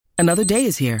Another day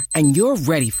is here, and you're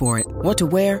ready for it. What to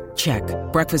wear? Check.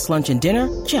 Breakfast, lunch, and dinner?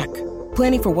 Check.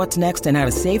 Planning for what's next and how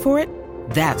to save for it?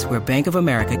 That's where Bank of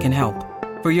America can help.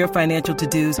 For your financial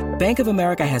to-dos, Bank of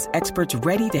America has experts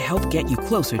ready to help get you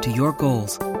closer to your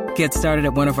goals. Get started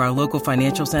at one of our local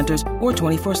financial centers or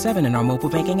 24/7 in our mobile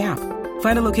banking app.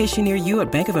 Find a location near you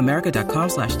at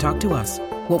bankofamerica.com/talktous.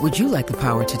 What would you like the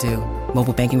power to do?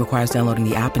 Mobile banking requires downloading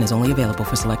the app and is only available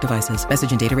for select devices.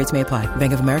 Message and data rates may apply.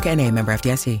 Bank of America N.A., member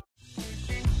FDIC.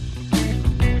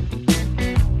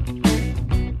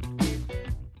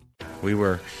 We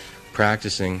were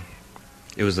practicing.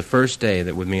 It was the first day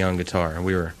that with me on guitar, and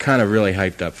we were kind of really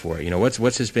hyped up for it. You know, what's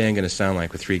this band going to sound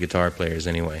like with 3 guitar players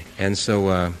anyway? And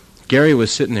so Gary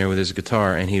was sitting there with his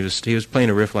guitar, and he was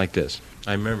playing a riff like this.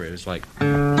 I remember it was like.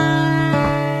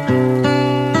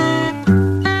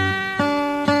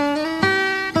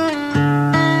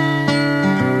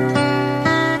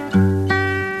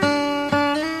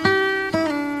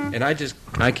 And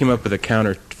I came up with a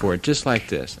counter for it just like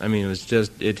this. I mean,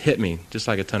 it hit me just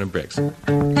like a ton of bricks. And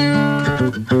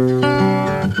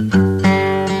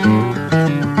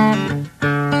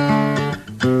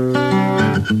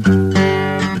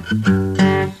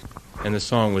the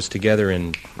song was together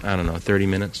in, 30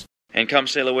 minutes. And Come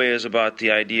Sail Away is about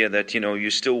the idea that, you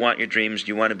still want your dreams,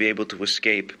 you want to be able to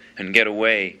escape and get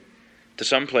away to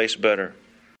someplace better.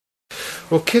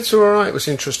 Well, Kids Are Alright was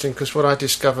interesting because what I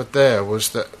discovered there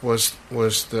was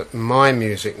that my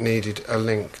music needed a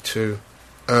link to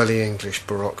early English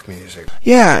Baroque music.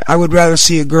 Yeah, I would rather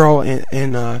see a girl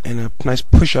in a nice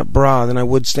push-up bra than I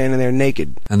would standing there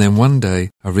naked. And then one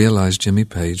day, I realized Jimmy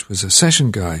Page was a session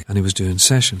guy, and he was doing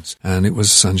sessions, and it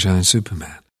was Sunshine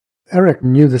Superman. Eric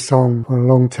knew the song for a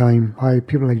long time by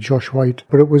people like Josh White,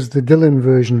 but it was the Dylan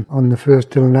version on the first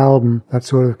Dylan album that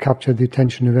sort of captured the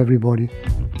attention of everybody.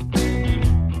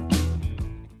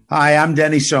 Hi, I'm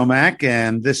Denny Somack,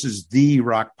 and this is The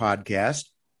Rock Podcast.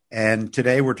 And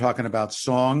today we're talking about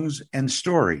songs and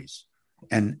stories,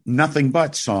 and nothing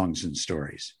but songs and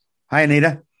stories. Hi,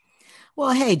 Anita.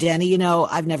 Well, hey, Denny,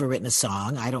 I've never written a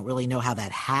song. I don't really know how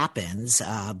that happens,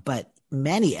 but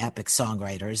many epic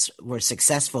songwriters were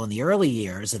successful in the early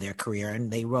years of their career,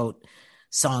 and they wrote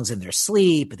songs in their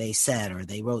sleep, they said, or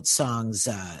they wrote songs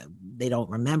they don't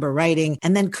remember writing,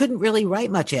 and then couldn't really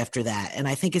write much after that. And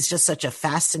I think it's just such a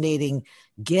fascinating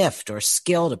gift or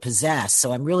skill to possess.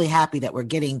 So I'm really happy that we're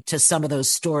getting to some of those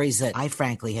stories that I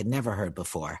frankly had never heard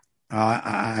before.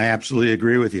 I absolutely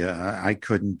agree with you. I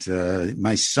couldn't.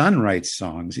 My son writes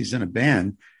songs. He's in a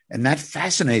band, and that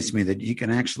fascinates me that you can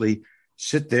actually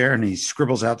sit there and he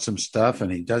scribbles out some stuff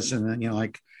and he does, and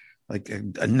like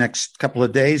a next couple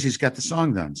of days, he's got the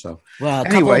song done. So, well, a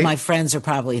couple of my friends are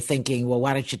probably thinking, well,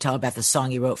 why don't you tell about the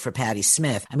song you wrote for Patti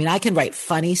Smith? I mean, I can write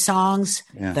funny songs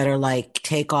that are like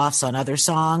takeoffs on other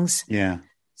songs. Yeah.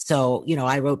 So,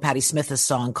 I wrote Patti Smith a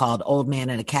song called Old Man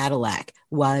in a Cadillac.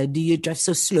 Why do you drive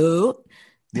so slow?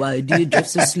 Why do you drive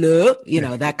so slow?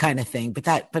 That kind of thing.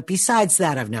 But besides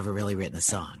that, I've never really written a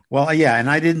song. Well, yeah. And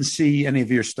I didn't see any of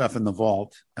your stuff in the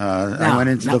vault. I went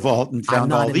into the vault and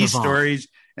found all these stories.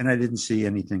 And I didn't see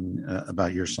anything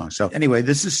about your song. So anyway,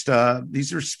 these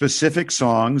are specific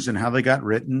songs and how they got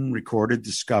written, recorded,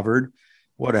 discovered,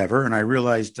 whatever. And I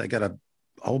realized I got a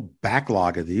whole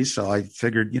backlog of these. So I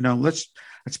figured, let's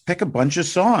pick a bunch of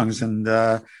songs. And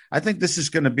I think this is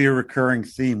going to be a recurring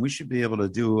theme. We should be able to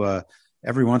do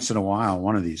every once in a while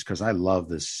one of these because I love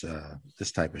this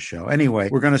type of show. Anyway,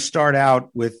 we're going to start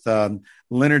out with Lynyrd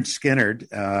Skynyrd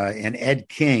and Ed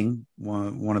King,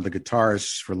 one of the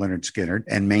guitarists for Lynyrd Skynyrd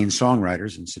and main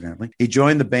songwriters, incidentally. He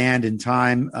joined the band in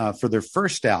time for their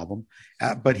first album,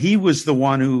 but he was the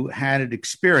one who had it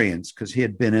experienced because he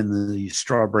had been in the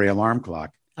Strawberry Alarm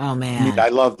Clock. Oh, man. I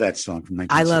love that song from 1960.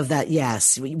 I love that,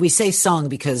 yes. We say song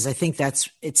because I think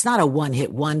it's not a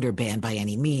one-hit wonder band by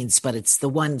any means, but it's the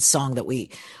one song that we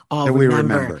all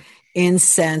remember.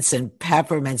 Incense and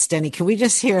Peppermints. Denny, can we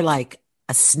just hear like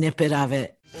a snippet of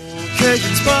it?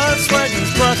 Cajun spuds,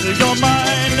 wagons butter your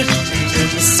mind.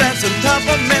 Incense and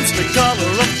peppermints, the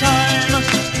color of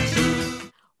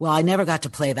time. Well, I never got to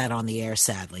play that on the air,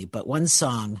 sadly, but one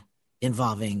song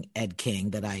involving Ed King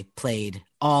that I played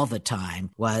all the time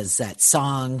was that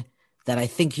song that I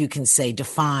think you can say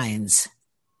defines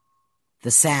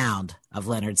the sound of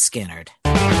Lynyrd Skynyrd.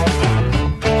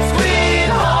 Sweet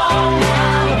home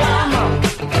Alabama,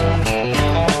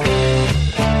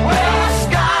 where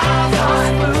skies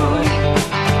are blue.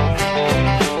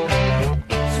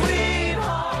 Sweet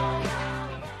home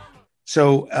Alabama.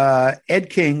 So Ed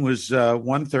King was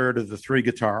 1/3 of the 3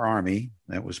 Guitar Army.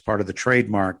 That was part of the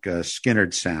trademark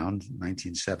Skynyrd sound,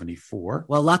 1974.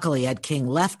 Well, luckily, Ed King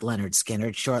left Lynyrd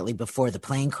Skynyrd shortly before the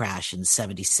plane crash in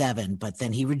 77, but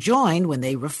then he rejoined when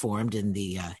they reformed in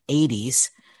the 80s.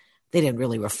 They didn't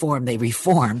really reform, they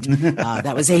reformed.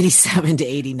 That was 87 to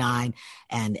 89,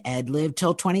 and Ed lived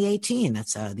till 2018.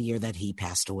 That's the year that he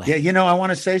passed away. Yeah, I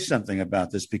want to say something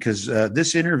about this because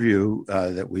this interview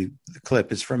the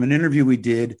clip is from an interview we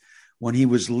did when he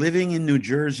was living in New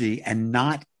Jersey and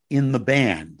not in the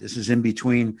band. This is in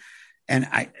between. And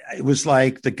it was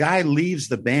like the guy leaves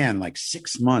the band like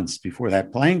 6 months before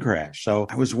that plane crash. So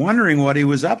I was wondering what he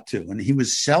was up to. And he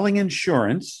was selling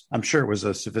insurance. I'm sure it was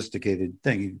a sophisticated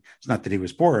thing. It's not that he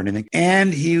was poor or anything.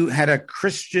 And he had a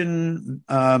Christian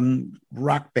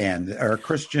rock band or a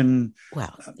Christian.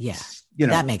 Well, yeah.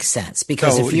 That makes sense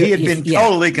because so he had been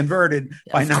totally converted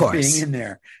by not being in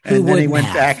there. And then he went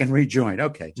back and rejoined.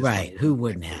 Okay. Right. Who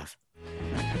wouldn't have?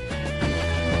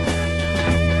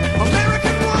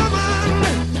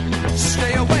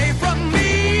 Stay away from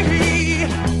me,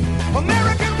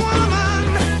 American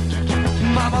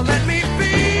woman, mama, let me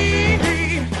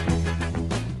be.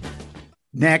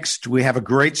 Next, we have a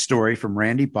great story from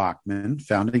Randy Bachman,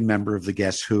 founding member of the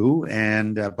Guess Who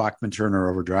and Bachman Turner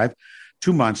Overdrive,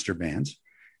 two monster bands.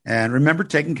 And remember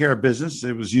Taking Care of Business?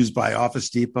 It was used by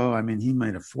Office Depot. I mean, he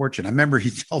made a fortune. I remember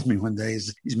he told me one day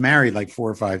he's married like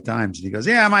 4 or 5 times. And he goes,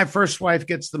 yeah, my first wife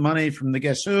gets the money from the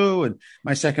Guess Who, and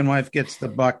my second wife gets the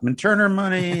Bachman Turner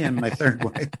money, and my third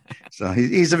wife. So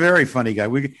he's a very funny guy.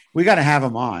 We got to have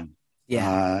him on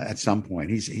at some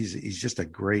point. He's just a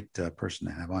great person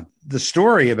to have on. The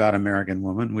story about American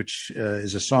Woman, which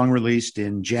is a song released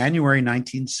in January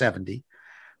 1970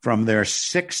 from their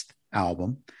 6th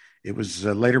album. It was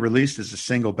later released as a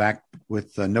single back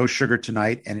with No Sugar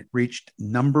Tonight, and it reached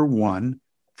 #1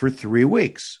 for 3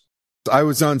 weeks. I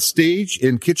was on stage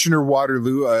in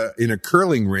Kitchener-Waterloo in a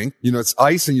curling rink. You know, it's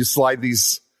ice and you slide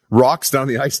these rocks down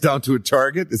the ice down to a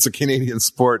target. It's a Canadian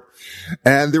sport.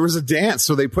 And there was a dance.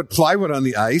 So they put plywood on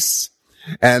the ice,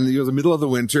 and it was the middle of the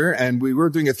winter, and we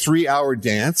were doing a 3-hour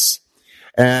dance.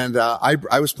 And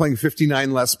I was playing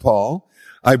 59 Les Paul.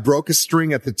 I broke a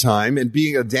string at the time, and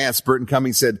being a dance, Burton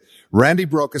Cummings said, Randy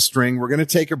broke a string. We're going to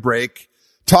take a break.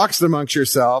 Talks amongst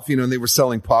yourself, and they were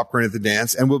selling popcorn at the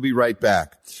dance, and we'll be right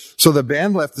back. So the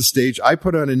band left the stage. I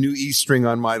put on a new E string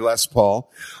on my Les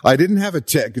Paul. I didn't have a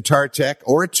guitar tech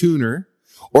or a tuner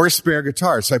or a spare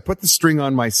guitar. So I put the string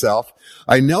on myself.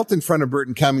 I knelt in front of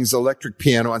Burton Cummings' electric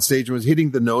piano on stage and was hitting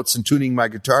the notes and tuning my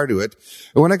guitar to it.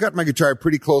 And when I got my guitar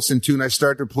pretty close in tune, I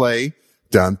started to play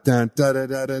dun dun da da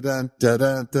da da dun da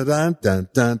da da dun dun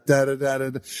dun da da da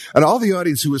da. And all the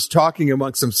audience who was talking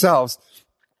amongst themselves,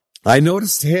 I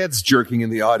noticed heads jerking in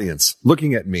the audience,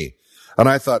 looking at me. And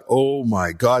I thought, oh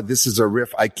my God, this is a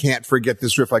riff. I can't forget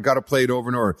this riff. I got to play it over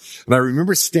and over. And I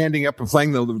remember standing up and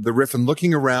playing the riff and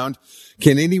looking around.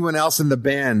 Can anyone else in the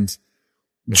band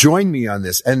join me on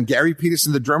this? And Gary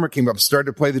Peterson, the drummer, came up, started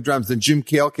to play the drums. Then Jim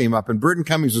Cale came up, and Burton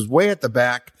Cummings was way at the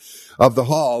back of the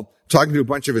hall talking to a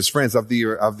bunch of his friends of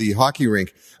the hockey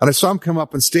rink. And I saw him come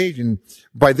up on stage, and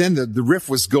by then the riff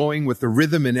was going with the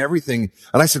rhythm and everything.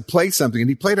 And I said, play something. And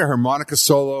he played a harmonica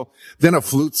solo, then a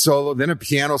flute solo, then a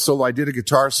piano solo. I did a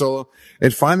guitar solo.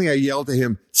 And finally I yelled to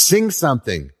him, sing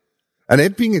something. And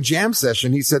it being a jam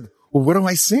session, he said, well, what do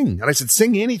I sing? And I said,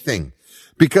 sing anything.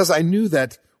 Because I knew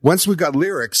that once we got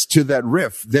lyrics to that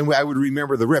riff, then I would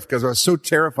remember the riff, because I was so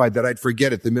terrified that I'd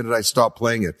forget it the minute I stopped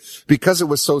playing it, because it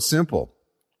was so simple.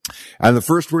 And the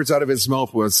first words out of his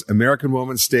mouth was, American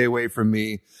Woman, stay away from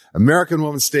me. American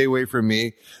Woman, stay away from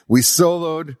me. We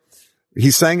soloed. He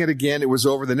sang it again. It was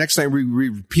over. The next time we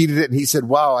repeated it, and he said,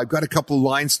 wow, I've got a couple of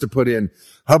lines to put in.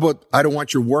 How about, I don't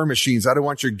want your war machines. I don't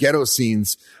want your ghetto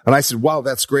scenes. And I said, wow,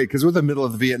 that's great, because it was the middle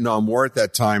of the Vietnam War at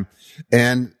that time.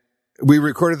 And we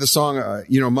recorded the song, a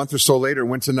month or so later,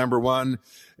 went to #1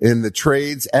 in the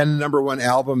trades and #1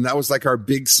 album. That was like our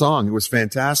big song. It was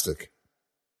fantastic.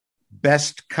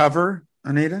 Best cover,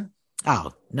 Anita?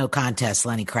 Oh, no contest,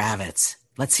 Lenny Kravitz.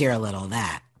 Let's hear a little of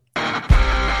that.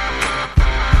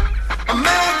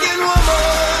 American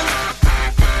woman,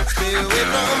 stay away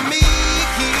from me.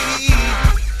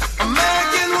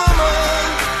 American woman,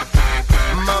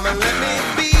 mama, let me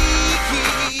be.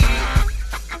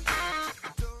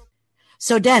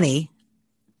 So, Denny,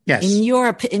 yes, in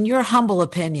your humble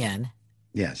opinion,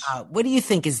 yes, what do you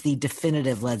think is the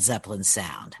definitive Led Zeppelin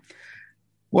sound?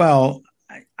 Well,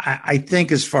 I think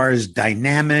as far as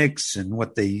dynamics and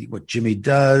what Jimmy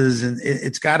does, and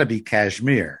it's got to be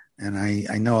Kashmir. And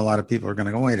I know a lot of people are going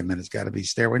to go, wait a minute, it's got to be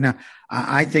Stairway. Now,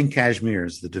 I think Kashmir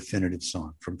is the definitive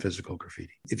song from Physical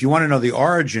Graffiti. If you want to know the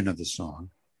origin of the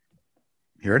song,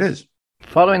 here it is.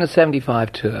 Following the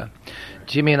 75 tour,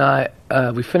 Jimmy and I,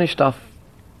 we finished off,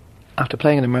 after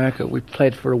playing in America, we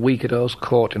played for a week at Earl's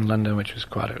Court in London, which was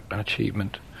quite an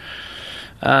achievement.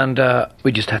 And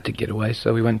we just had to get away,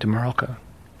 so we went to Morocco.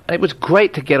 And it was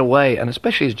great to get away, and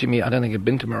especially as Jimmy, I don't think had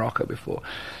been to Morocco before.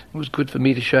 It was good for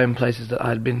me to show him places that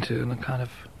I'd been to, and the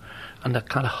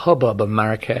kind of hubbub of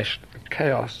Marrakesh,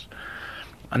 chaos.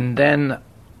 And then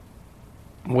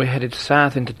we headed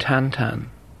south into Tantan,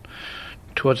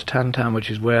 towards Tantan, which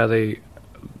is where the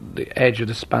edge of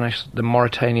the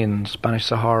Mauritanian Spanish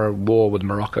Sahara war with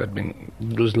Morocco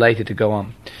was later to go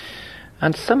on.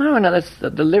 And somehow or another,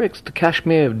 the lyrics to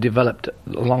Kashmir developed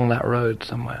along that road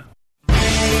somewhere.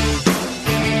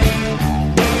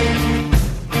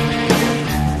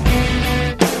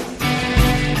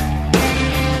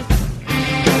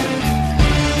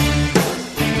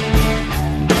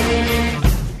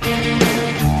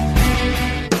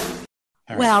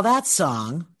 Well, that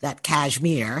song, that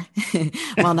Kashmir,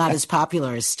 while not as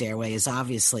popular as Stairway, is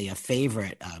obviously a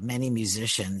favorite. Many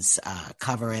musicians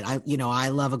cover it. I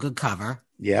love a good cover.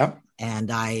 Yeah. And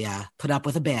I put up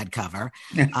with a bad cover.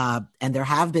 And there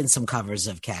have been some covers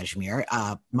of Kashmir.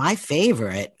 My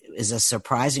favorite is a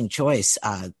surprising choice.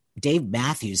 Dave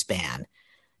Matthews Band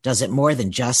does it more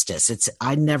than justice.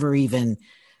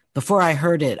 Before I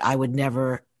heard it, I would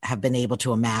never have been able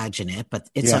to imagine it, but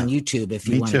it's on YouTube if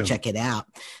you want to check it out.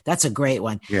 That's a great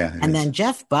one. Yeah. And then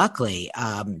Jeff Buckley,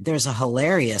 there's a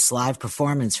hilarious live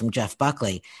performance from Jeff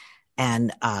Buckley.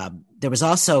 And there was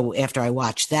also, after I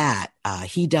watched that,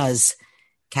 he does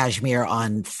Kashmir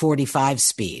on 45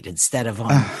 speed instead of on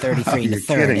 33 to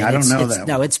 30. Kidding. I don't know that.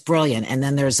 No, it's brilliant. And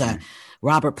then there's a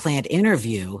Robert Plant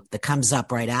interview that comes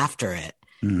up right after it.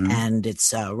 Mm-hmm. And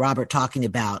it's Robert talking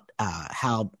about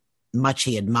how much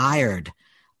he admired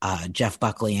Jeff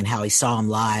Buckley and how he saw him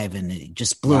live, and it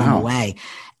just blew him away.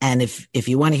 And if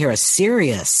you want to hear a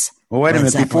serious, well, wait a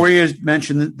minute. Before you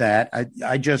mention that,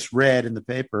 I just read in the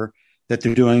paper that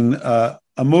they're doing a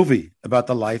movie about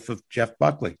the life of Jeff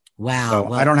Buckley. Wow!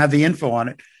 So I don't have the info on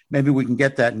it. Maybe we can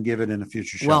get that and give it in a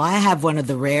future show. Well, I have one of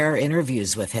the rare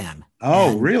interviews with him.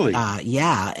 Oh, really?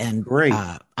 Yeah, and great.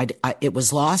 It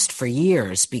was lost for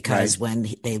years because when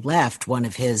they left, one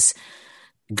of his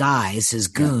guys, his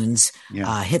goons,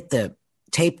 hit the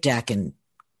tape deck and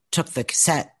took the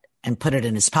cassette and put it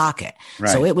in his pocket.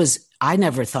 Right. So I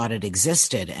never thought it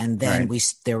existed. And then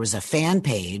there was a fan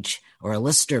page or a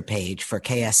listener page for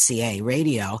KSCA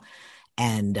radio,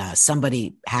 and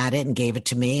somebody had it and gave it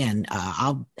to me, and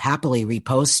I'll happily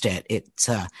repost it.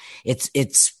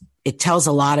 It tells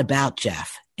a lot about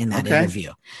Jeff in that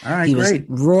interview. All right, he great.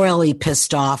 was royally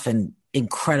pissed off and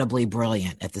incredibly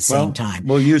brilliant at the same time.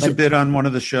 We'll use a bit on one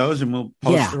of the shows, and we'll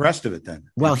post the rest of it then.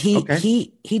 Well,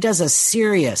 he does a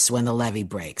serious When the Levee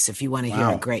Breaks, if you want to hear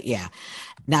a great,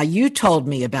 Now, you told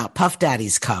me about Puff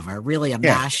Daddy's cover, really a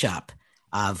mashup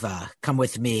of Come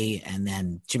With Me and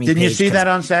then Jimmy Page. Didn't you see that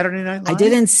on Saturday Night Live? I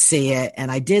didn't see it,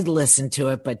 and I did listen to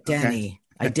it, but Denny,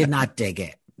 I did not dig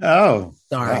it. Oh.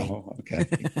 Sorry. Oh, okay.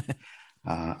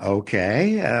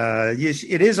 Okay. Yes,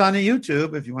 it is on the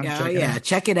YouTube if you want to check it out.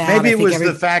 Check it out. Maybe it was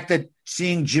the fact that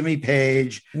seeing Jimmy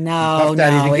Page and Puff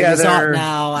Daddy together.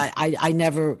 I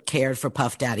never cared for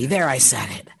Puff Daddy. There, I said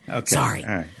it. Okay. Sorry. All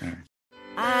right.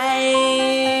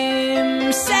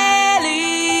 I'm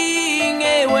sailing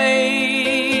away,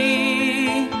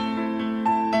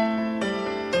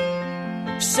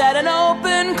 set an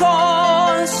open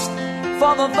course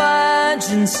for the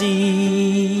virgin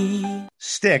sea.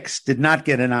 Styx did not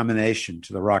get a nomination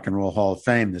to the Rock and Roll Hall of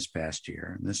Fame this past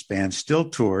year. And this band still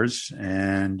tours,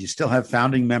 and you still have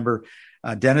founding member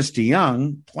Dennis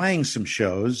DeYoung playing some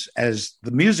shows as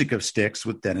the music of Styx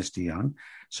with Dennis DeYoung.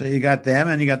 So you got them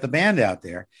and you got the band out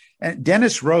there. And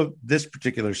Dennis wrote this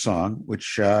particular song,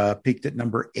 which peaked at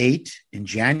number 8 in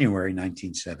January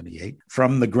 1978,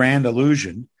 from The Grand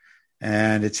Illusion.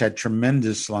 And it's had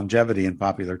tremendous longevity in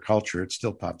popular culture. It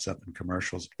still pops up in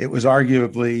commercials. It was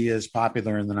arguably as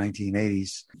popular in the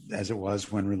 1980s as it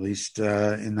was when released in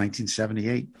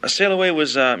 1978. Sail Away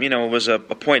was, was a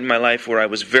point in my life where I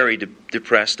was very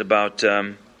depressed about,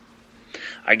 about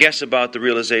the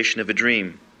realization of a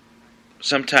dream.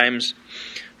 Sometimes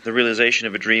the realization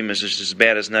of a dream is just as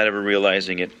bad as not ever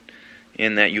realizing it,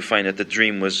 in that you find that the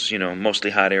dream was,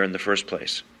 mostly hot air in the first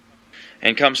place.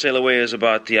 And Come Sail Away is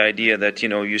about the idea that,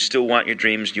 you still want your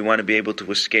dreams, you want to be able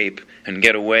to escape and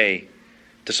get away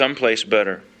to someplace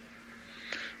better.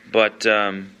 But,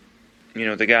 the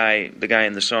guy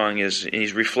in the song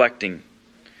he's reflecting,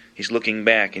 he's looking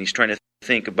back, and he's trying to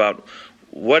think about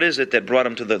what is it that brought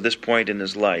him to this point in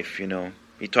his life,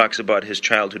 He talks about his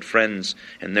childhood friends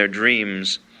and their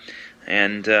dreams,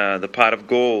 and the pot of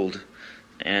gold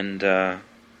And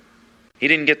he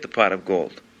didn't get the pot of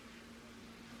gold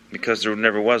because there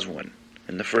never was one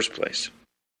in the first place.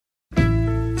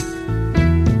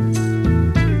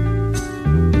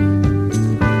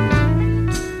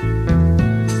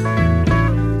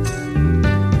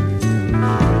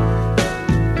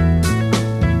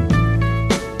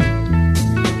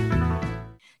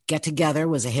 Get Together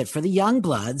was a hit for the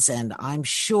Youngbloods, and I'm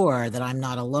sure that I'm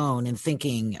not alone in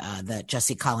thinking that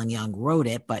Jesse Colin Young wrote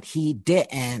it, but he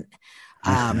didn't.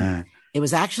 It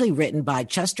was actually written by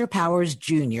Chester Powers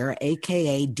Jr.,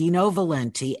 a.k.a. Dino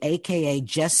Valenti, a.k.a.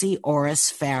 Jesse Oris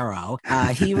Farrow.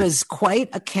 He was quite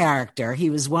a character. He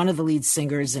was one of the lead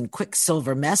singers in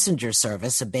Quicksilver Messenger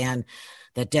Service, a band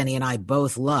that Denny and I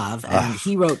both love, and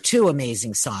he wrote two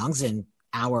amazing songs, in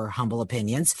our humble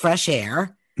opinions, Fresh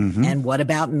Air, and What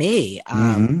About Me?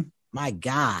 My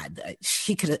God,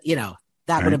 he could have,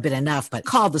 that would have been enough, but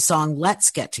called the song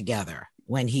Let's Get Together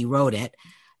when he wrote it.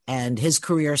 And his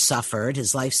career suffered,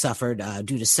 his life suffered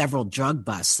due to several drug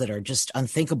busts that are just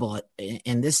unthinkable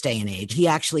in this day and age. He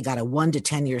actually got a 1 to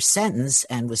 10 year sentence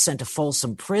and was sent to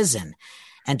Folsom Prison.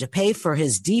 And to pay for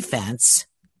his defense,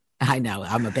 I know,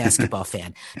 I'm a basketball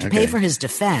fan, to pay for his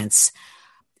defense,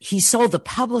 he sold the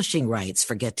publishing rights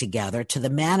for Get Together to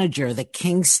the manager of the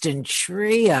Kingston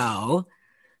Trio,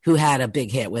 who had a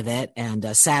big hit with it.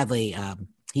 And sadly,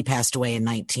 he passed away in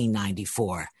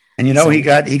 1994. And he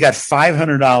got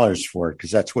 $500 for it because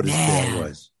that's what his bill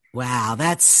was. Wow,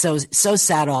 that's so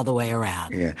sad all the way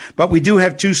around. Yeah, but we do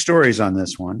have two stories on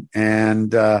this one,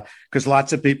 and because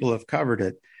lots of people have covered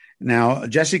it. Now,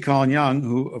 Jesse Colin Young,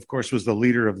 who of course was the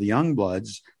leader of the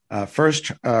Youngbloods,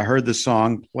 first heard the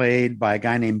song played by a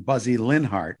guy named Buzzy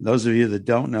Linhart. Those of you that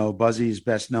don't know, Buzzy's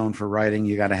best known for writing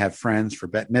 "You Gotta Have Friends" for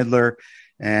Bette Midler.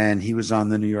 And he was on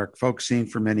the New York folk scene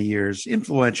for many years.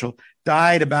 Influential.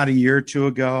 Died about a year or two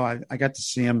ago. I got to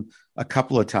see him a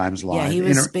couple of times live. Yeah, he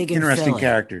was big in interesting Philly.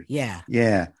 Character. Yeah. He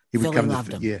would Philly come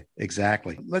loved him. Yeah,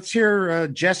 exactly. Let's hear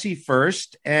Jesse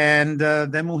first, and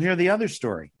then we'll hear the other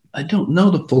story. I don't know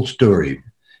the full story.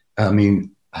 I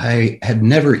mean, I had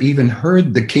never even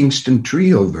heard the Kingston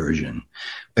Trio version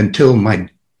until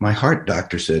my heart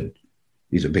doctor said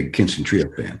he's a big Kingston Trio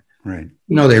fan. Right.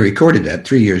 They recorded that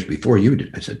 3 years before you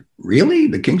did. I said, really?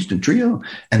 The Kingston Trio?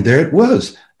 And there it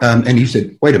was. And he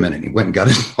said, wait a minute. And he went and got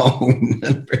his phone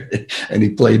and he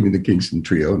played me the Kingston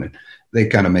Trio. And they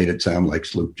kind of made it sound like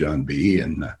Sloop John B.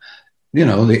 And,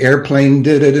 the Airplane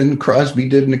did it, and Crosby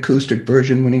did an acoustic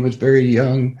version when he was very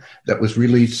young that was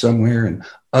released somewhere. And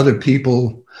other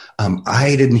people,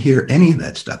 I didn't hear any of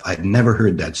that stuff. I'd never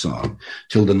heard that song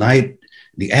till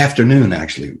the afternoon,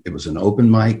 actually. It was an open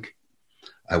mic.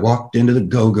 I walked into the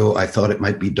Go-Go. I thought it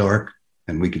might be dark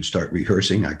and we could start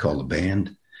rehearsing. I called the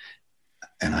band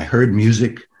and I heard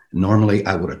music. Normally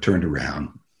I would have turned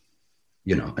around,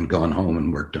 and gone home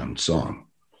and worked on song.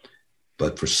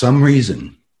 But for some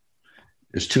reason,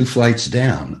 there's 2 flights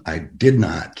down. I did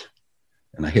not.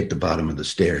 And I hit the bottom of the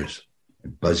stairs.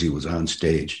 And Buzzy was on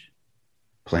stage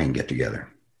playing Get Together.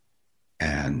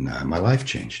 And my life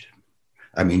changed.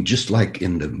 I mean, just like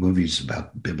in the movies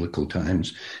about biblical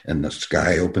times and the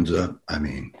sky opens up. I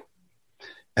mean,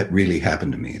 that really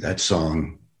happened to me. That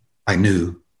song I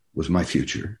knew was my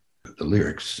future. The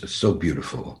lyrics are so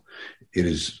beautiful. It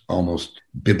is almost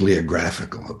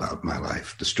bibliographical about my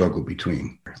life, the struggle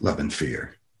between love and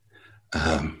fear.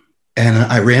 And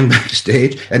I ran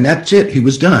backstage, and that's it. He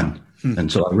was done. And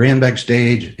so I ran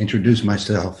backstage, introduced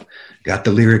myself, got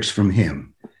the lyrics from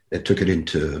him, that took it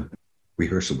into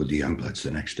rehearsal with the Youngbloods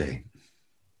the next day.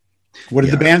 What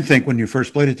did the band think when you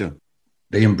first played it to them?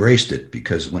 They embraced it,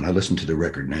 because when I listen to the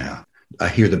record now, I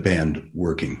hear the band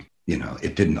working.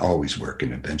 It didn't always work,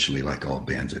 and eventually, like all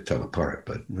bands, it fell apart,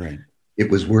 but it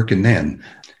was working then.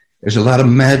 There's a lot of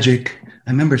magic.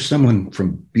 I remember someone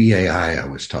from BAI, I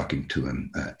was talking to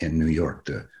him in New York,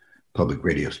 the public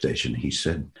radio station. He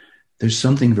said, there's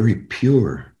something very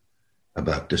pure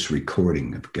about this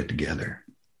recording of Get Together.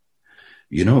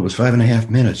 It was 5.5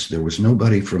 minutes. There was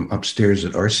nobody from upstairs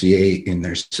at RCA in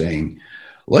there saying,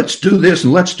 let's do this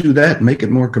and let's do that and make it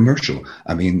more commercial.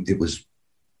 I mean,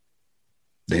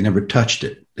 they never touched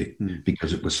it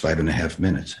because it was 5.5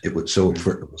 minutes. It was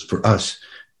for us,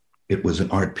 it was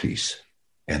an art piece.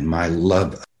 And my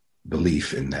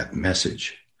belief in that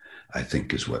message, I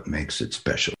think, is what makes it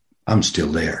special. I'm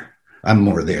still there. I'm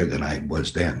more there than I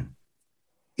was then.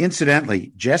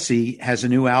 Incidentally, Jesse has a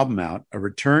new album out, a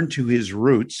return to his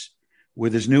roots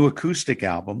with his new acoustic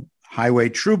album, Highway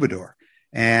Troubadour.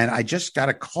 And I just got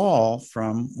a call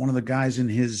from one of the guys in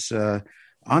his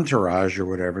entourage or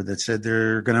whatever that said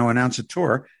they're going to announce a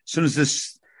tour. As soon as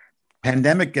this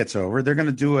pandemic gets over, they're going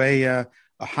to do a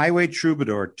a Highway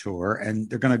Troubadour tour, and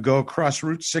they're going to go across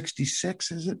Route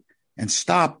 66, is it? And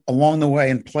stop along the way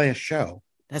and play a show.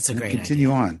 That's a great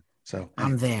continue idea. On. So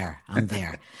I'm there.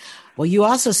 Well, you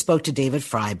also spoke to David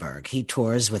Freiberg. He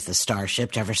tours with the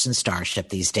Starship, Jefferson Starship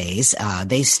these days.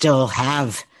 They still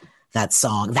have that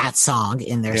song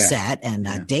in their set.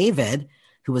 And David,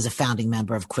 who was a founding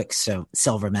member of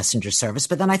Quicksilver Messenger Service,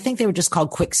 but then I think they were just called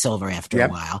Quicksilver after a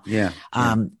while.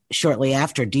 Shortly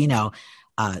after, Dino,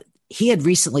 he had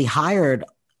recently hired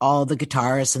all the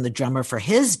guitarists and the drummer for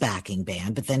his backing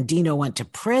band, but then Dino went to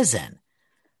prison.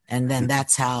 And then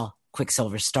that's how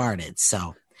Quicksilver started.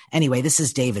 So anyway, this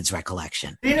is David's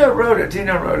recollection. Dino wrote it.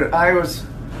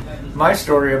 My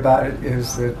story about it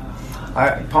is that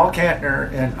Paul Kantner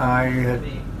and I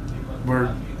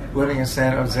were living in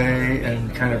San Jose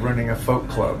and kind of running a folk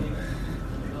club.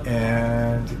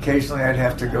 And occasionally I'd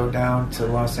have to go down to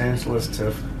Los Angeles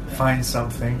to find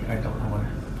something. I don't know when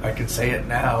I can say it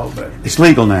now, but it's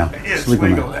legal now. It's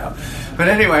legal now. But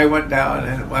anyway, I went down,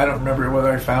 and I don't remember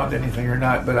whether I found anything or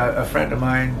not, but a friend of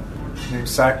mine named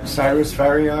Cyrus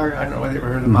Farriar, I don't know whether you ever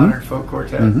heard of the Modern Folk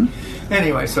Quartet.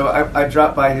 Anyway, so I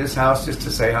dropped by his house just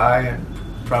to say hi and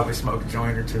probably smoke a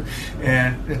joint or two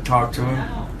and talk to him.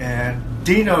 And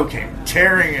Dino came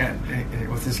tearing in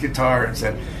with his guitar and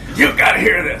said, "You got to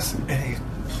hear this." And he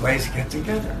plays Get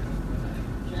Together.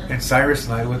 And Cyrus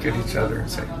and I look at each other and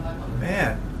say,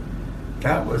 "Man,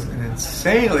 that was an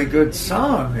insanely good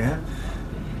song, man.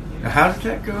 Now, how did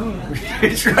that go?"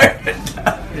 We tried it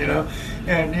down,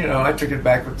 And, I took it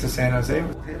back to San Jose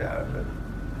with it out of it.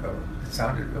 So it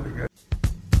sounded really good.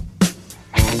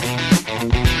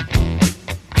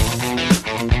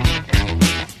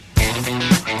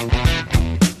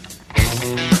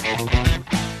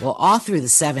 Well, all through the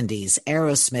 70s,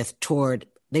 Aerosmith toured.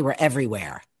 They were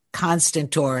everywhere.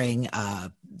 Constant touring.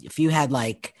 If you had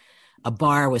like a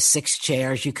bar with 6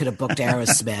 chairs, you could have booked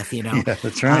Aerosmith, Yeah,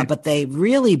 that's right. But they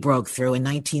really broke through in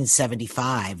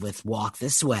 1975 with Walk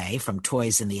This Way from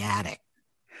Toys in the Attic.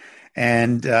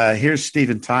 And here's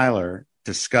Steven Tyler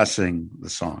discussing the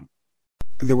song.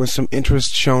 There was some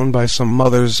interest shown by some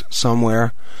mothers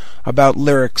somewhere about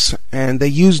lyrics, and they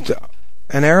used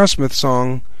an Aerosmith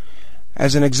song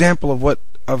as an example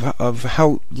of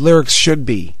how lyrics should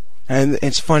be. And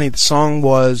it's funny, the song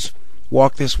was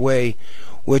Walk This Way,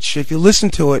 which, if you listen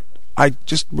to it, I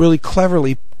just really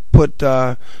cleverly put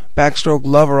backstroke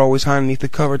lover always high underneath the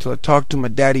cover till I talked to my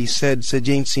daddy, said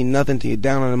you ain't seen nothing till you're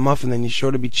down on a muffin, then you're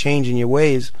sure to be changing your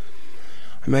ways.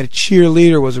 I met a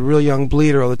cheerleader, was a real young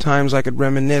bleeder, all the times I could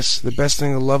reminisce. The best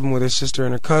thing to love him with her sister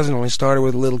and her cousin only started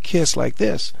with a little kiss like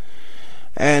this.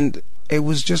 And it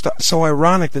was just so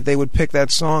ironic that they would pick that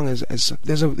song as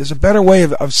there's a better way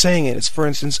of saying it. It's, for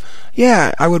instance,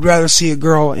 I would rather see a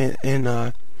girl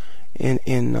in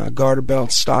garter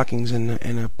belt stockings and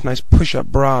a nice push-up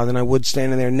bra than I would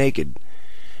standing there naked.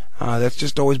 That's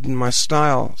just always been my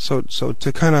style. So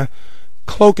to kind of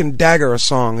cloak and dagger a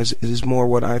song is more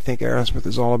what I think Aerosmith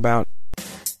is all about.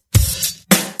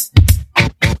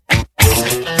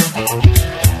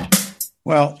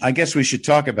 Well, I guess we should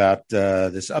talk about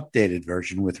this updated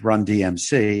version with Run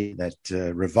DMC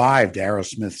that revived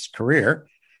Aerosmith's career.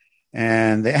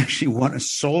 And they actually won a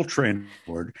Soul Train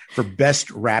Award for Best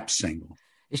Rap Single.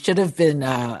 It should have been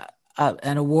an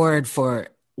award for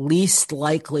Least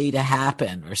Likely to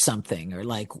Happen or something, or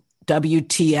like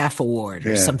WTF Award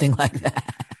or something like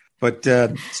that. But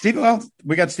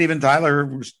we got Steven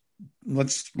Tyler.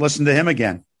 Let's listen to him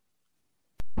again.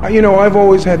 I've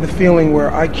always had the feeling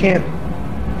where I can't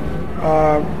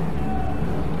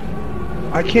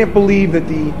believe that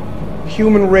the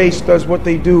human race does what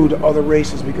they do to other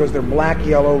races because they're black,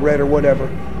 yellow, red, or whatever.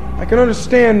 I can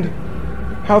understand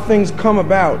how things come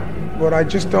about, but I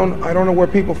don't know where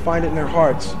people find it in their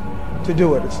hearts to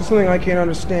do it. It's just something I can't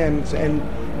understand. And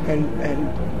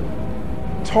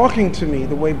talking to me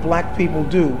the way black people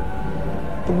do,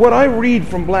 what I read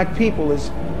from black people is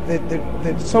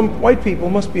that some white people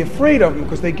must be afraid of them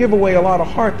because they give away a lot of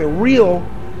heart. They're real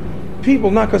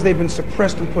people, not because they've been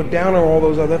suppressed and put down or all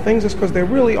those other things. It's because they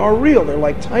really are real. They're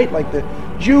like tight, like the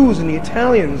Jews and the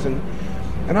Italians. And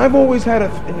I've always had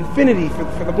an affinity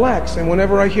for the blacks. And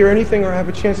whenever I hear anything or have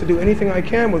a chance to do anything I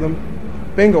can with them,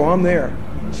 bingo, I'm there.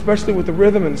 Especially with the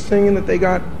rhythm and singing that they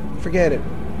got, forget it.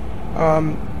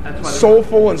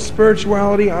 Soulful and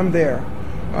spirituality, I'm there.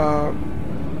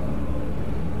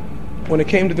 When it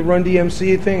came to the Run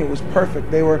DMC thing, it was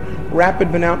perfect. Rap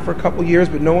had been out for a couple years,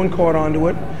 but no one caught on to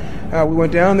it. We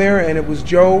went down there, and it was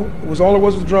Joe. It was all it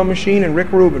was Drum Machine and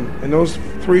Rick Rubin, and those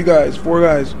 4 guys.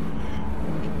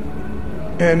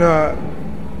 And I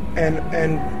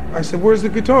said, "Where's the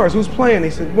guitars? Who's playing?" He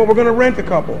said, "Well, we're going to rent a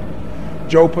couple."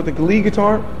 Joe put the lead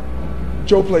guitar,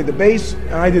 Joe played the bass,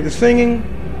 and I did the singing,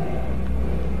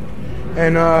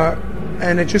 and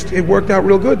it worked out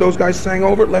real good. Those guys sang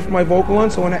over it, left my vocal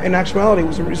on, so in actuality it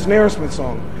was an Aerosmith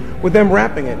song with them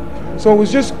rapping it. So it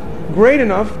was just great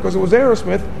enough because it was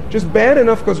Aerosmith, just bad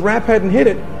enough because rap hadn't hit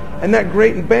it, and that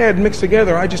great and bad mixed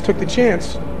together, I just took the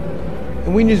chance,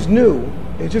 and we just knew.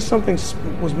 It just something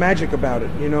was magic about it,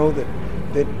 you know, that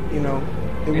you know,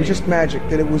 it was just magic,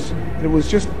 that it was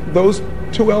just those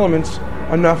two elements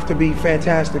enough to be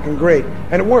fantastic and great,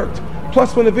 and it worked.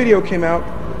 Plus, when the video came out,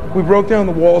 we broke down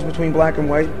the walls between black and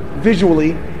white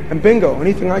visually, and bingo,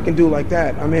 anything I can do like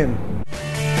that, I'm in.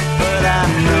 But I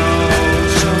know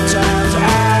sometimes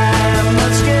I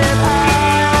must get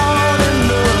out in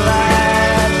the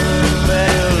light,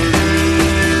 better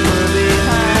leave her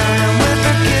behind when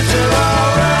the kids are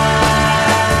alright.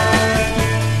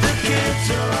 The kids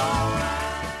are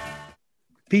alright.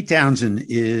 Pete Townshend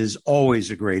is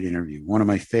always a great interview. One of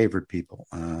my favorite people.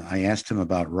 I asked him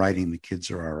about writing The Kids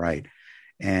Are All Right.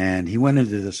 And he went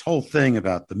into this whole thing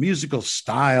about the musical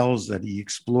styles that he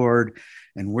explored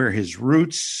and where his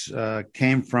roots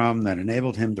came from that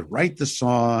enabled him to write the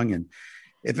song. And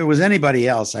if it was anybody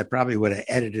else, I probably would have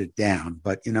edited it down.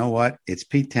 But you know what? It's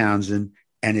Pete Townshend,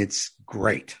 and it's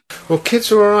great. Well,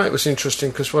 Kids Are All Right was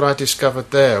interesting because what I discovered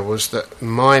there was that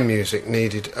my music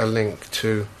needed a link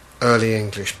to early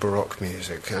English Baroque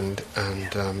music, and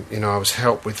you know, I was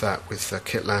helped with that with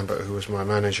Kit Lambert, who was my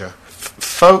manager.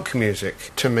 Folk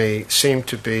music to me seemed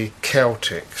to be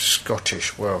Celtic,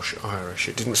 Scottish, Welsh, Irish.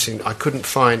 It didn't seem, I couldn't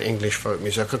find English folk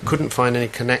music. I couldn't find any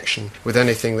connection with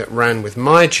anything that ran with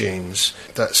my genes,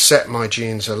 that set my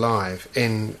genes alive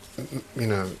in, you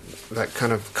know, that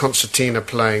kind of concertina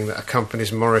playing that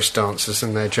accompanies Morris dancers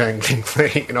and their jangling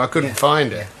thing. You know, I couldn't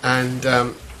find it, and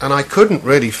I couldn't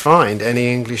really find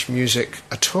any English music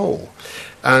at all.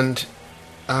 And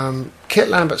Kit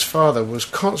Lambert's father was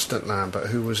Constant Lambert,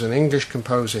 who was an English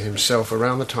composer himself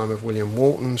around the time of William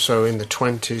Walton, so in the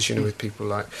 20s, you know, with people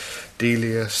like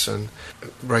Delius and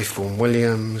Ralph Vaughan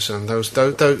Williams and those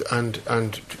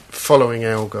and following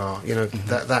Elgar, you know,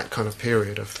 that kind of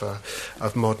period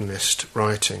of modernist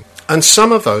writing. And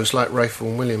some of those, like Ralph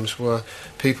Vaughan Williams, were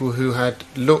people who had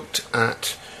looked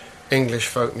at English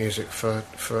folk music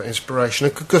for inspiration.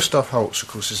 And Gustav Holst, of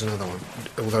course, is another one,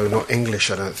 although not English,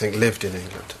 I don't think, lived in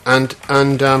England.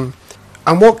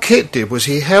 And what Kit did was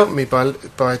he helped me by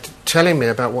telling me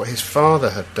about what his father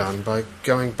had done by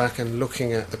going back and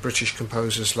looking at the British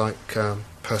composers like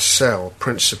Purcell,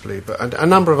 principally, and a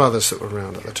number of others that were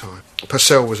around at the time.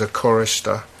 Purcell was a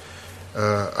chorister,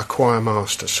 a choir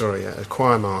master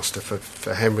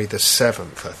for Henry VII,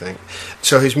 I think.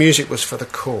 So his music was for the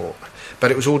court, but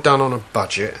it was all done on a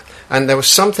budget, and there was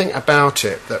something about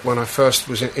it that when I first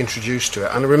was introduced to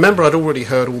it, and I remember I'd already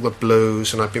heard all the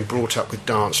blues and I'd been brought up with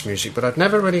dance music, but I'd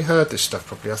never really heard this stuff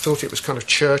properly. I thought it was kind of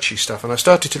churchy stuff, and I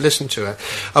started to listen to it,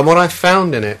 and what I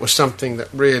found in it was something that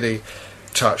really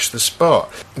touched the spot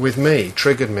with me,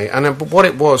 triggered me, and what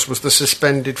it was the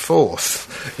suspended fourth.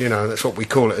 You know, that's what we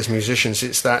call it as musicians.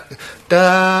 It's that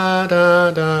da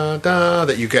da da da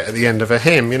that you get at the end of a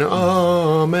hymn. You know,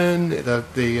 amen.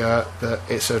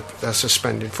 It's a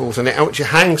suspended fourth, and it actually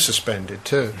hangs suspended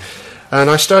too. And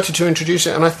I started to introduce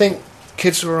it, and I think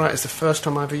Kids Are All Right is the first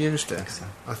time I ever used it.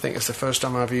 I think it's the first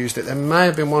time I ever used it. There may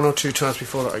have been one or two times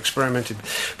before that I experimented,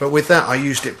 but with that I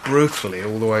used it brutally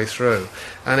all the way through.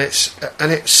 And it's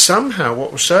somehow,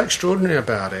 what was so extraordinary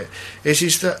about it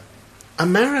is that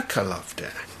America loved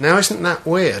it. Now, isn't that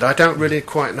weird? I don't really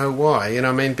quite know why. You know,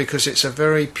 I mean, because it's a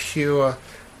very pure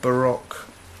Baroque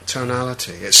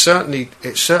tonality. It's certainly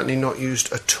not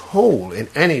used at all in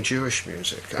any Jewish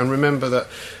music. And remember that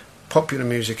popular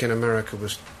music in America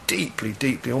was deeply,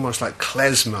 almost like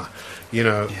klezmer, you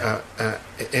know,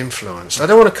 influenced. I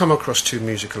don't want to come across too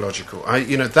musicological.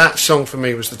 That song for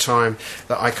me was the time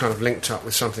that I kind of linked up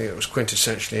with something that was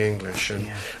quintessentially English,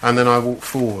 and then I walked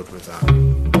forward with that.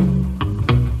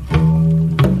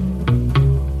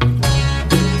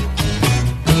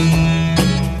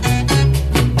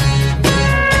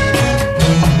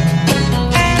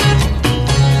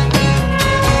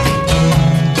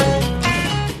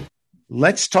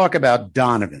 Let's talk about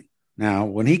Donovan. Now,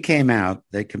 when he came out,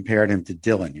 they compared him to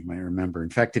Dylan, you might remember.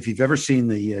 In fact, if you've ever seen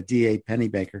the D.A.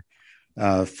 Pennebaker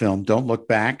film, Don't Look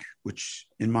Back, which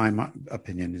in my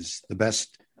opinion is the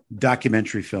best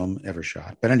documentary film ever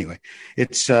shot. But anyway,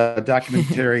 it's a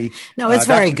documentary. No, it's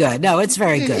very good. No, it's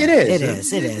very good. It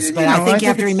is. It is. But I think you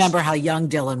have to remember how young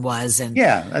Dylan was. And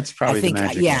yeah, that's probably the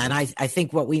magic. Yeah, and I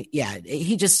think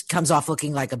he just comes off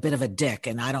looking like a bit of a dick,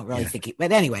 and I don't really think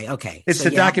but anyway, okay. It's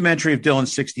a documentary of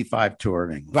Dylan's 65 tour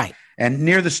in England. Right. And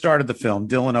near the start of the film,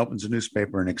 Dylan opens a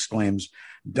newspaper and exclaims,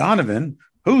 "Donovan,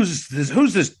 who's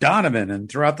this Donovan?" And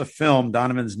throughout the film,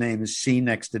 Donovan's name is seen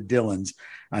next to Dylan's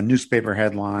on newspaper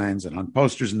headlines and on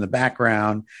posters in the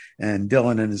background. And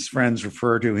Dylan and his friends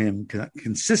refer to him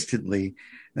consistently.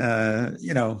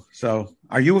 So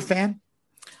are you a fan?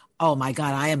 Oh my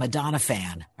God, I am a Donna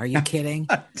fan. Are you kidding?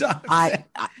 I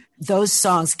those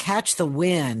songs, Catch the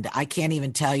Wind, I can't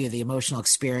even tell you the emotional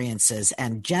experiences.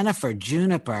 And Jennifer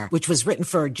Juniper, which was written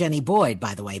for Jenny Boyd,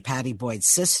 by the way, Pattie Boyd's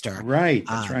sister. Right,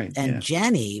 that's right. And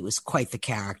Jenny was quite the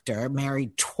character,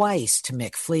 married twice to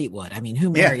Mick Fleetwood. I mean, who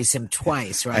marries him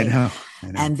twice, right? I know.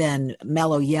 And then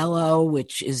Mellow Yellow,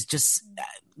 which is just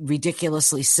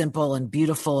ridiculously simple and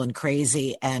beautiful and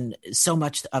crazy and so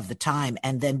much of the time.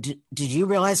 And then did you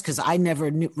realize, because I never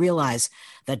realized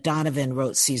that Donovan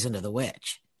wrote Season of the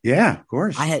Witch. Yeah, of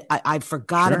course. I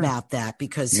forgot about that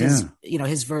because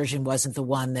his version wasn't the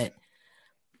one that.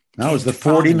 That was the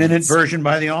 40-minute version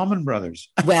by the Allman Brothers.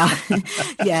 Well,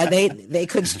 yeah, they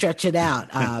could stretch it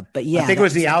out, but yeah, I think it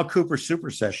was the Al Cooper Super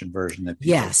Session version that.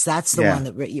 Yes, that's the one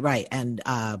that right. And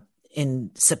in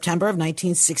September of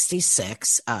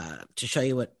 1966, to show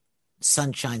you what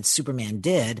Sunshine Superman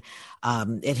did,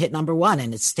 it hit number 1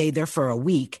 and it stayed there for a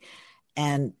week.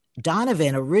 And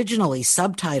Donovan originally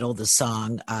subtitled the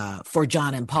song For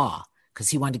John and Paul because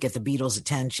he wanted to get the Beatles'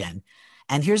 attention.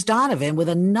 And here's Donovan with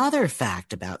another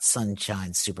fact about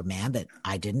Sunshine Superman that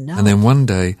I didn't know. And then one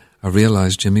day I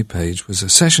realized Jimmy Page was a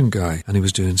session guy and he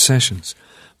was doing sessions.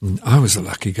 And I was the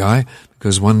lucky guy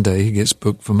because one day he gets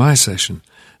booked for my session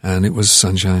and it was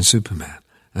Sunshine Superman.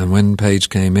 And when Page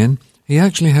came in, he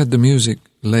actually had the music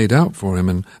laid out for him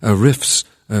and riffs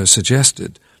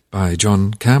suggested by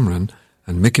John Cameron.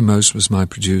 And Mickey Most was my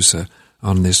producer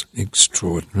on this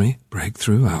extraordinary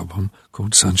breakthrough album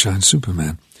called Sunshine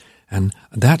Superman. And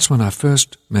that's when I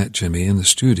first met Jimmy in the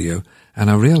studio, and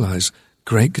I realized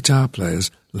great guitar players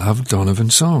love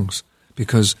Donovan songs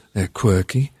because they're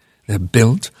quirky, they're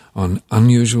built on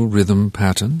unusual rhythm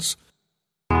patterns.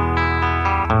 There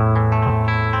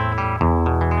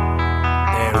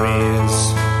is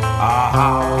a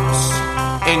house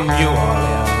in New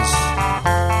Orleans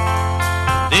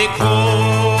they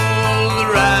call the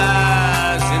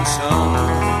Rising Sun.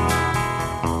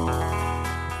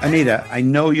 Anita, I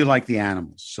know you like the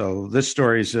Animals, so this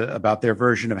story is about their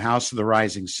version of House of the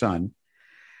Rising Sun.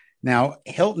 Now,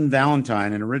 Hilton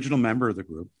Valentine, an original member of the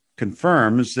group,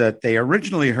 confirms that they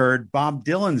originally heard Bob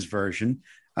Dylan's version.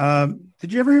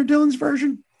 Did you ever hear Dylan's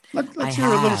version? Let's hear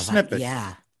a little snippet.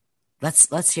 Yeah,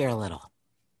 let's hear a little.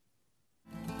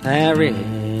 There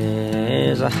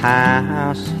is a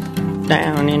house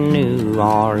down in New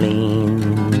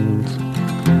Orleans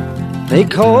they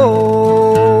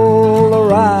call the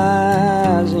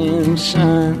Rising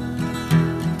Sun.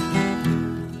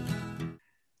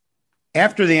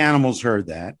 After the Animals heard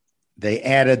that, they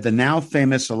added the now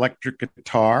famous electric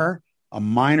guitar, a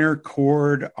minor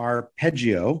chord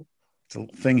arpeggio, it's a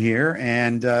thing here,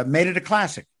 and made it a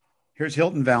classic. Here's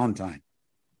Hilton Valentine.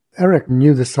 Eric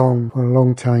knew the song for a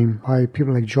long time by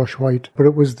people like Josh White, but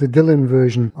it was the Dylan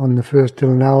version on the first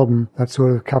Dylan album that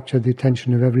sort of captured the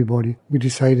attention of everybody. We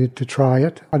decided to try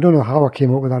it. I don't know how I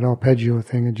came up with that arpeggio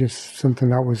thing. It's just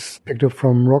something that was picked up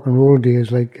from rock and roll days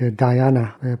like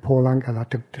Diana, Paul Anka.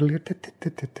 That took.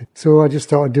 So I just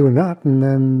started doing that and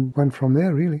then went from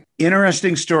there, really.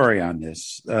 Interesting story on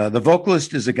this. The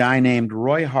vocalist is a guy named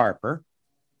Roy Harper.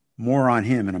 More on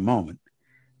him in a moment.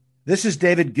 This is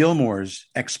David Gilmour's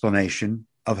explanation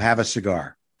of Have a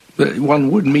Cigar. One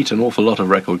would meet an awful lot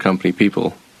of record company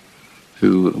people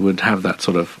who would have that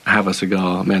sort of have a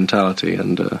cigar mentality,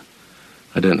 and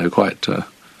I don't know quite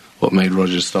what made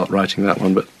Rogers start writing that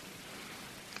one, but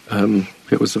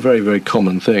it was a very, very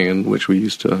common thing in which we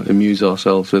used to amuse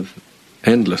ourselves with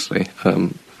endlessly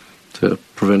to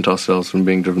prevent ourselves from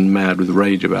being driven mad with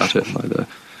rage about it.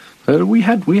 We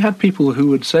had people who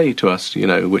would say to us, you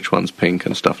know, which one's Pink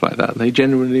and stuff like that. They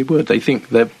genuinely would. They think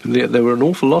there were an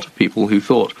awful lot of people who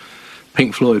thought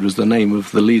Pink Floyd was the name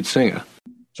of the lead singer.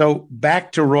 So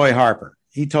back to Roy Harper.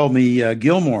 He told me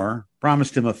Gilmour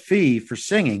promised him a fee for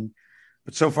singing,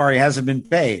 but so far he hasn't been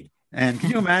paid. And can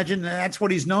you imagine? That's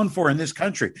what he's known for in this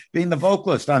country, being the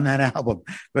vocalist on that album.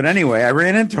 But anyway, I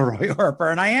ran into Roy Harper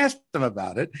and I asked him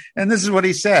about it. And this is what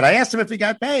he said. I asked him if he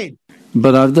got paid.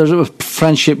 But the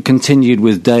friendship continued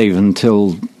with Dave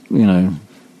until, you know,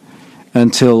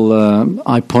 until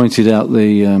I pointed out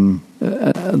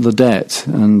the debt,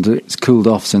 and it's cooled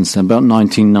off since then, about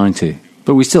 1990.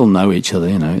 But we still know each other,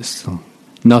 you know.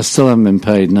 I still haven't been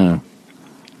paid, no.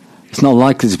 It's not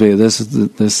likely to be at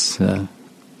this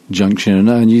junction.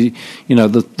 And you know,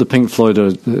 the Pink Floyd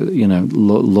are,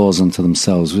 laws unto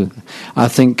themselves. I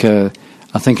think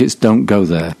it's don't go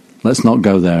there. Let's not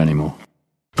go there anymore.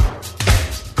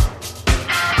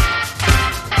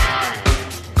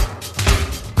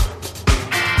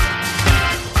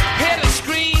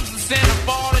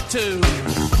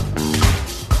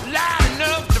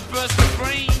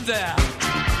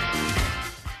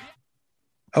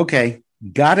 Okay,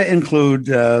 got to include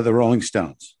the Rolling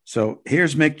Stones. So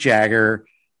here's Mick Jagger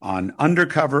on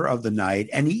Undercover of the Night,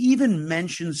 and he even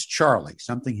mentions Charlie,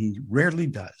 something he rarely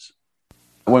does.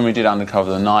 When we did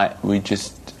Undercover of the Night, we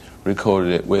just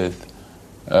recorded it with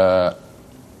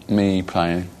me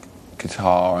playing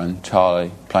guitar and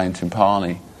Charlie playing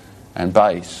timpani and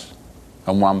bass,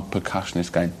 and one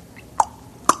percussionist going.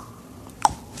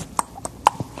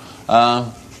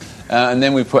 And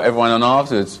then we put everyone on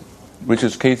afterwards, which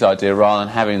was Keith's idea, rather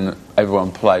than having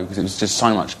everyone play, because it was just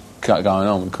so much going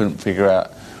on. We couldn't figure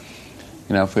out,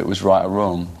 if it was right or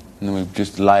wrong. And then we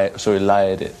just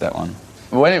layered it, that one.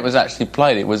 When it was actually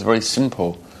played, it was very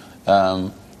simple.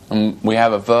 And we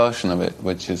have a version of it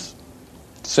which is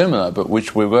similar, but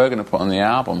which we were going to put on the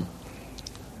album.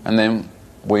 And then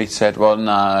we said, well,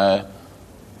 no,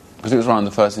 because it was one of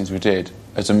the first things we did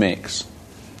as a mix.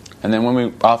 And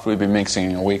then after we'd been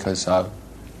mixing a week or so,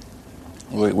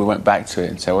 we went back to it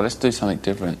and said, well, let's do something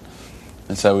different.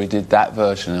 And so we did that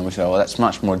version, and we said, well, that's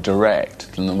much more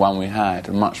direct than the one we had,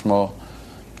 and much more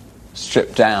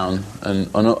stripped down,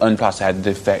 and plus it had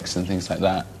the effects and things like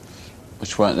that,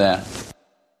 which weren't there.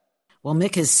 Well,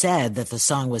 Mick has said that the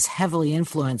song was heavily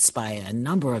influenced by a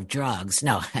number of drugs.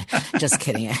 No, just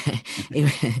kidding.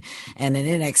 And an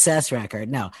INXS record.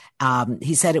 No,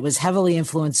 he said it was heavily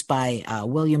influenced by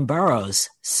William Burroughs'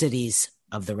 Cities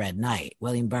of the Red Night.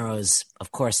 William Burroughs,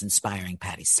 of course, inspiring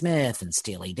Patti Smith and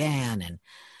Steely Dan and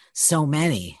so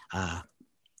many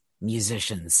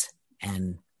musicians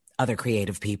and other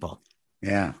creative people.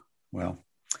 Yeah, well,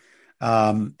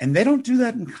 and they don't do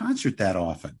that in concert that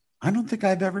often. I don't think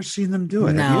I've ever seen them do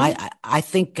it. No, I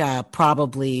think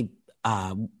probably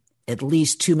at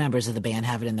least two members of the band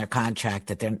have it in their contract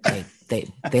that they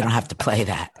don't have to play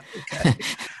that. Okay.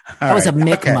 That was a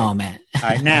Mick moment. All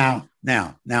right,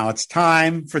 now it's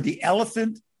time for the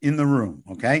elephant in the room,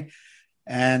 okay?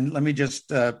 And let me just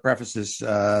preface this.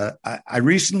 I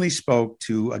recently spoke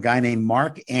to a guy named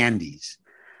Mark Andes.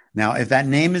 Now, if that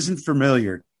name isn't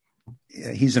familiar,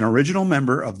 he's an original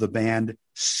member of the band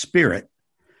Spirit.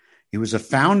 He was a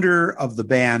founder of the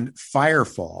band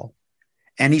Firefall,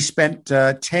 and he spent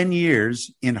 10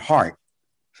 years in Heart.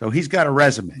 So he's got a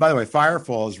resume. By the way,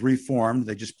 Firefall is reformed.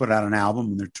 They just put out an album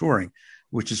and they're touring,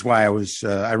 which is why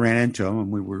I ran into him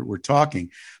and we were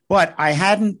talking. But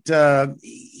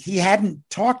he hadn't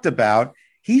talked about,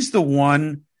 he's the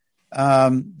one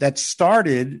that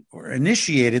started or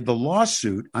initiated the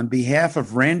lawsuit on behalf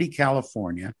of Randy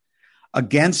California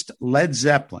against Led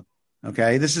Zeppelin.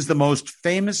 Okay, this is the most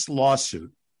famous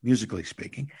lawsuit, musically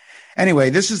speaking.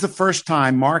 Anyway, this is the first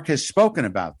time Mark has spoken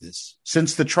about this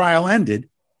since the trial ended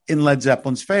in Led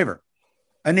Zeppelin's favor.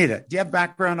 Anita, do you have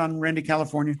background on Randy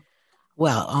California?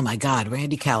 Well, oh my God,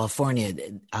 Randy California,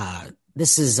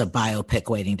 this is a biopic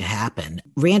waiting to happen.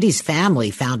 Randy's family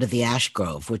founded the Ash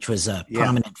Grove, which was a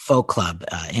prominent folk club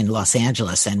in Los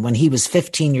Angeles. And when he was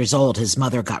 15 years old, his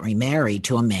mother got remarried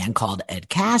to a man called Ed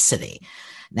Cassidy.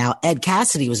 Now, Ed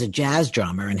Cassidy was a jazz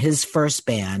drummer, and his first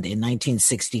band in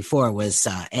 1964 was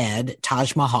Ed,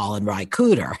 Taj Mahal, and Ry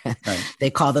Cooder. Right.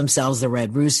 They called themselves the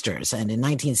Red Roosters. And in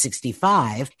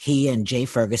 1965, he and Jay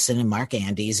Ferguson and Mark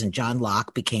Andes and John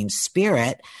Locke became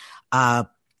Spirit.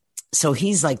 So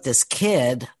he's like this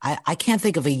kid. I can't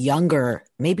think of a younger,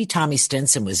 maybe Tommy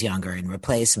Stinson was younger in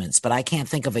Replacements, but I can't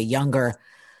think of a younger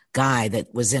guy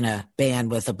that was in a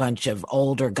band with a bunch of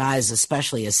older guys,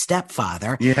 especially his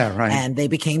stepfather. Yeah, right. And they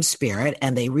became Spirit,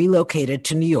 and they relocated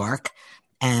to New York.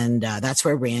 And that's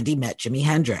where Randy met Jimi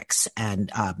Hendrix.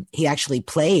 And he actually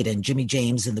played in Jimmy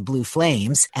James and the Blue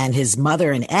Flames. And his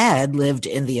mother and Ed lived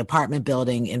in the apartment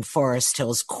building in Forest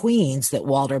Hills, Queens, that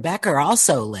Walter Becker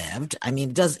also lived. I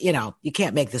mean, you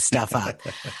can't make this stuff up.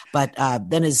 But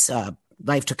then his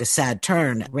life took a sad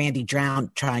turn. Randy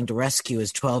drowned trying to rescue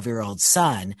his 12-year-old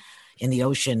son in the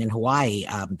ocean in Hawaii.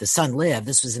 The son lived.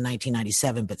 This was in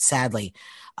 1997, but sadly,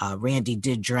 Randy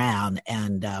did drown.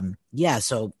 And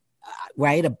so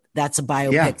right that's a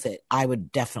biopic that I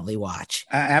would definitely watch.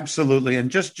 Absolutely.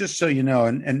 And just so you know,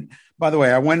 and by the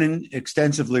way, I went in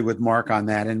extensively with Mark on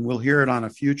that, and we'll hear it on a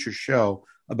future show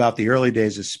about the early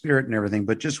days of Spirit and everything.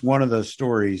 But just one of those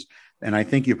stories, and I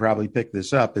think you probably picked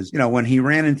this up, is, when he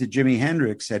ran into Jimi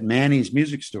Hendrix at Manny's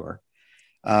Music Store.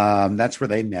 That's where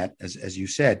they met, as you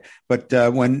said. But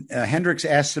when Hendrix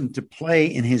asked him to play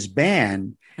in his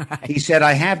band, he said,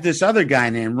 "I have this other guy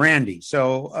named Randy.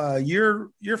 So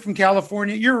you're from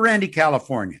California. You're Randy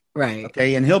California, right?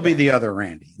 Okay, and he'll be the other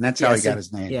Randy." And that's how he got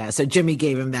his name. Yeah. So Jimmy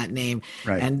gave him that name,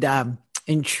 right? And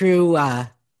in true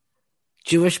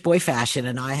Jewish boy fashion,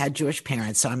 and I had Jewish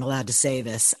parents, so I'm allowed to say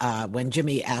this. When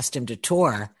Jimmy asked him to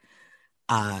tour,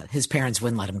 his parents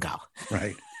wouldn't let him go.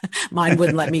 Right. Mine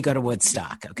wouldn't let me go to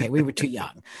Woodstock. Okay. We were too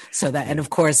young. So that, and of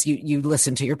course you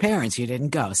listened to your parents, you didn't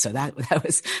go. So that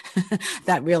was,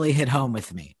 that really hit home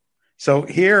with me. So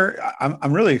here,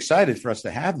 I'm really excited for us to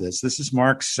have this. This is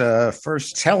Mark's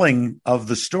first telling of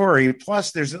the story. Plus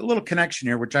there's a little connection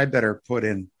here, which I better put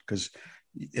in because,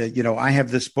 I have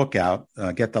this book out,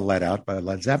 Get the Lead Out by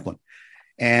Led Zeppelin.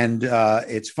 And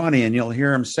it's funny, and you'll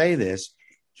hear him say this.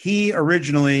 He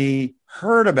originally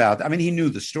heard about, he knew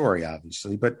the story,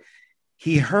 obviously, but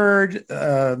he heard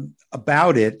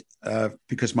about it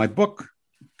because my book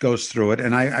goes through it,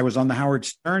 and I was on the Howard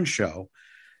Stern show.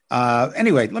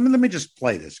 Anyway, let me just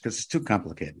play this because it's too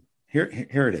complicated. Here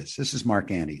it is. This is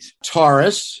Mark Andes.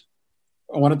 Taurus.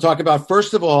 I want to talk about,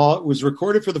 first of all, it was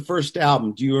recorded for the first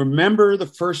album. Do you remember the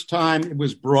first time it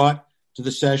was brought to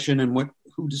the session and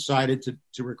who decided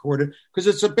to record it? Because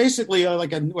it's basically a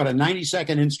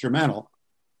 90-second instrumental.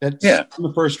 That's on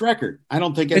the first record. I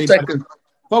don't think anybody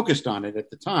focused on it at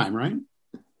the time, right?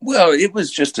 Well, it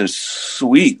was just a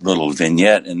sweet little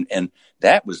vignette, and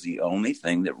that was the only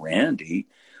thing that Randy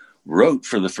wrote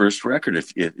for the first record,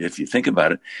 if you think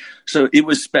about it. So it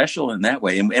was special in that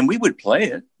way, and we would play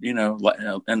it,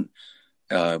 and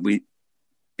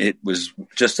it was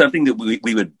just something that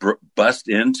we would bust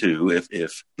into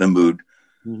if the mood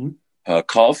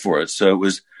called for it. So it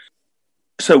was.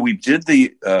 So we did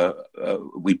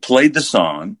we played the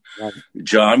song, right.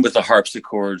 John with the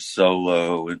harpsichord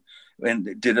solo,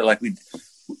 and did it like we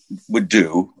would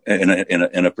do in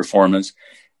a performance,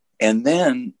 and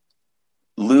then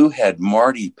Lou had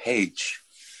Marty Page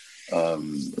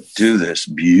do this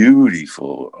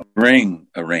beautiful string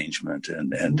arrangement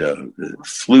and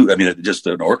flute. Just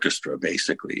an orchestra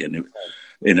basically, and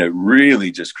it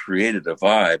really just created a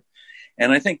vibe,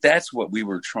 and I think that's what we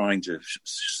were trying to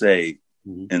say.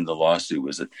 In the lawsuit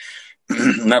was that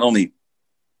not only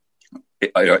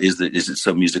is it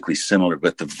so musically similar,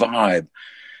 but the vibe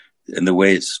and the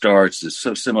way it starts is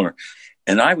so similar.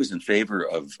 And I was in favor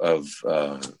of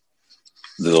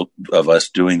us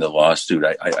doing the lawsuit.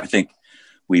 I think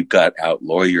we've got out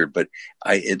lawyered, but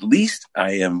I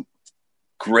am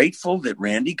grateful that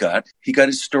Randy got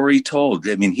his story told.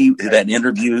 He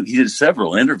did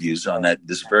several interviews on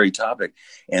this very topic,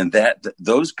 and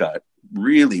those got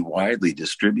really widely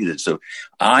distributed. So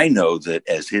I know that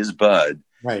as his bud,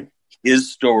 right,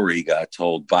 his story got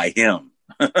told by him.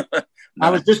 I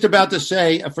was just about to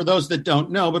say, for those that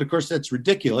don't know, but of course that's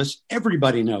ridiculous.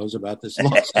 Everybody knows about this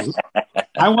lawsuit.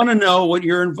 I want to know what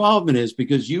your involvement is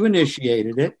because you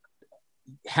initiated it.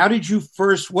 How did you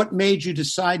what made you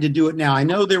decide to do it now? I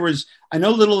know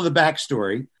little of the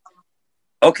backstory.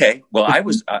 Okay. Well, I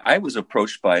was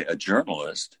approached by a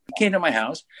journalist. He came to my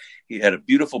house. He had a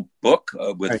beautiful book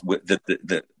with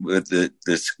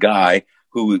this guy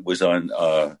who was on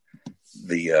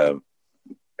the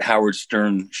Howard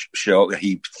Stern show.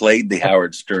 He played the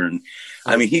Howard Stern.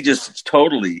 He just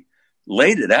totally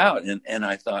laid it out. And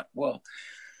I thought, well,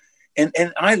 and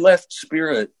I left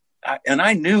Spirit, and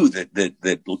I knew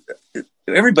that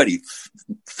everybody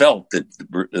felt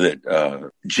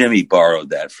that Jimmy borrowed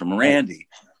that from Randy.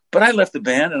 But I left the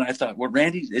band, and I thought, well,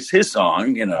 Randy, it's his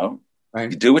song, Right.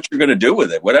 You do what you're going to do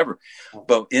with it, whatever.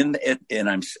 But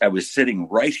I was sitting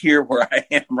right here where I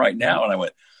am right now, and I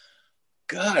went,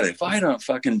 God, if I don't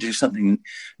fucking do something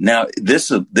now, this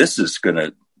is going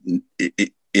to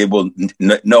it will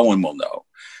no one will know.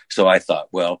 So I thought,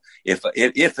 well, if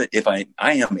I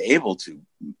am able to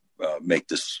make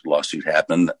this lawsuit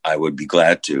happen, I would be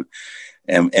glad to.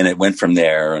 And it went from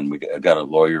there, and we got a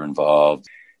lawyer involved.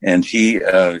 And he's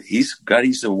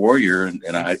a warrior,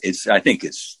 and I think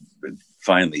it's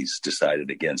finally decided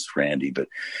against Randy, but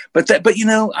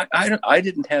I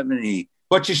didn't have any.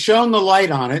 But you shone the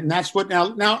light on it, and that's what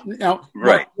now.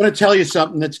 Right. I'm going to tell you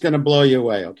something that's going to blow you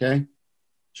away. Okay.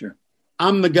 Sure.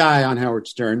 I'm the guy on Howard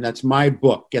Stern. That's my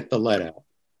book. Get the Lead Out.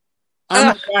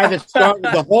 I'm the guy that started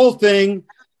the whole thing.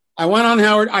 I went on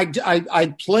Howard.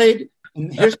 I played.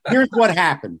 And here's what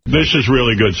happened. This is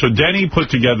really good. So Denny put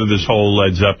together this whole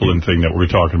Led Zeppelin thing that we're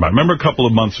talking about. Remember a couple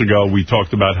of months ago, we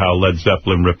talked about how Led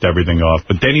Zeppelin ripped everything off,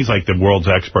 but Denny's like the world's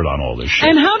expert on all this shit.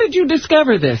 And how did you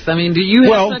discover this? I mean, do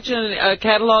you have such a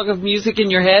catalog of music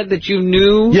in your head that you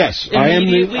knew? Yes, I am.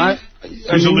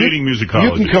 He's a leading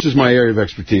musicologist. This is my area of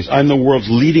expertise. I'm the world's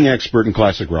leading expert in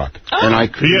classic rock. And I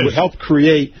helped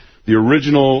create the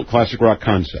original classic rock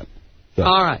concept. So,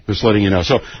 all right. Just letting you know.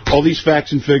 So all these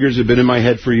facts and figures have been in my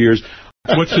head for years.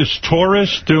 What's this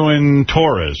Taurus doing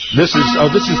Taurus? This is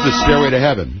the Stairway to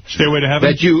Heaven. Stairway to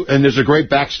Heaven? And there's a great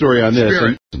backstory on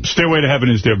this. Stairway to Heaven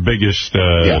is their biggest...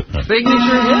 signature hit?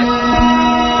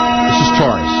 This is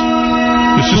Taurus.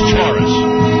 This is Taurus.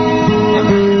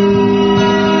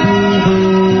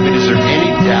 Is there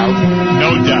any doubt?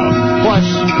 No doubt. Plus,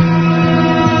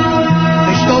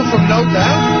 they stole from No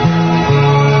Doubt?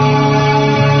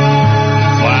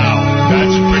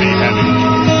 That's pretty heavy.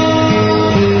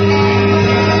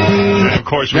 And of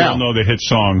course, we all know the hit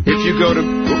song. If you go to...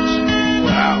 Oops.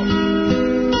 Wow.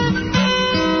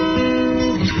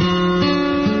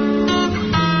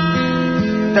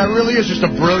 That really is just a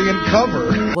brilliant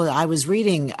cover. Well, I was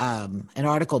reading an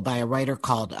article by a writer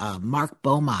called Mark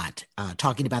Beaumont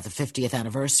talking about the 50th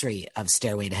anniversary of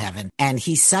Stairway to Heaven. And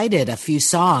he cited a few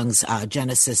songs,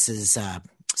 Genesis's...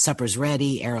 Supper's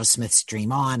Ready, Aerosmith's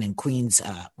Dream On, and Queen's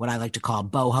what I like to call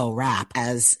boho rap,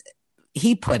 as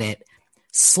he put it,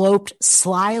 sloped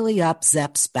slyly up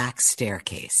Zepp's back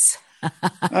staircase.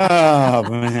 Oh,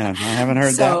 man, I haven't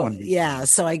heard that one. Yeah,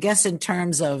 so I guess in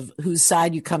terms of whose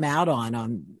side you come out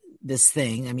on this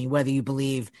thing, I mean, whether you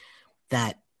believe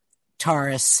that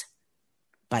Taurus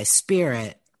by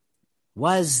Spirit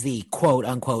was the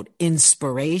quote-unquote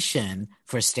inspiration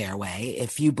for Stairway,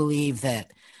 if you believe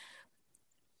that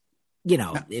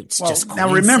it's just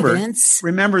coincidence. Now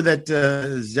remember that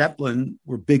Zeppelin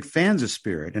were big fans of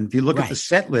Spirit. And if you look at the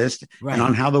set list and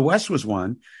on How the West Was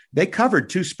Won, they covered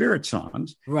 2 Spirit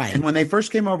songs. Right. And when they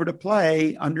first came over to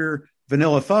play under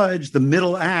Vanilla Fudge, the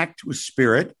middle act was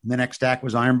Spirit. And the next act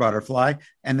was Iron Butterfly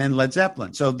and then Led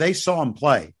Zeppelin. So they saw them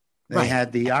play. They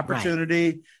had the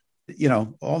opportunity,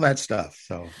 all that stuff.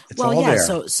 So it's all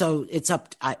there. So it's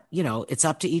up, it's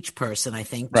up to each person, I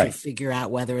think, to figure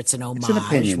out whether it's an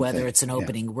homage, whether it's an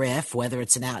opening riff, whether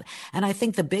it's an out. And I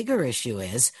think the bigger issue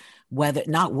is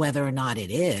not whether or not it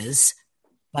is,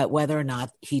 but whether or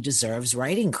not he deserves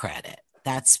writing credit.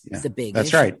 That's the big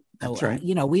issue. That's right.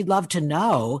 We'd love to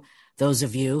know, those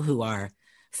of you who are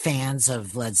fans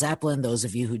of Led Zeppelin, those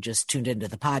of you who just tuned into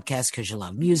the podcast because you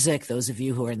love music, those of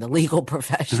you who are in the legal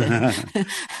profession.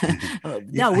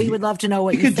 We would love to know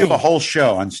what you think. You could do a whole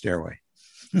show on Stairway.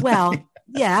 Well,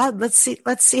 yeah, let's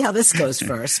see how this goes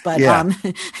first. But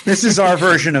this is our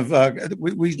version of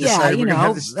we decided we're going to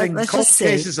have this thing, Cold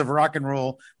Cases of Rock and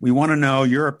Roll. We want to know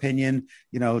your opinion.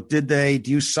 Do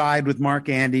you side with Mark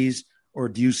Andes or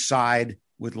do you side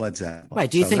with Led Zeppelin? Right.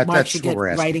 Do you think Mark should get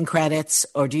writing credits,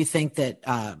 or do you think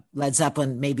that Led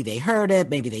Zeppelin, maybe they heard it,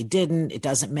 maybe they didn't? It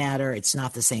doesn't matter. It's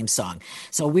not the same song.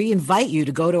 So we invite you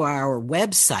to go to our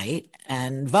website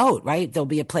and vote, right? There'll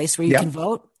be a place where you can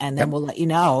vote, and then we'll let you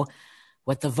know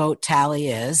what the vote tally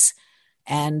is.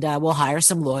 And we'll hire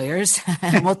some lawyers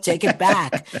and we'll take it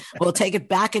back. We'll take it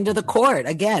back into the court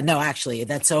again. No, actually,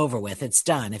 that's over with. It's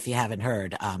done. If you haven't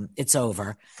heard, it's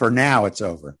over. For now, it's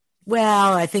over.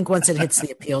 Well, I think once it hits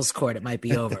the appeals court, it might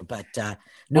be over. But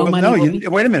wait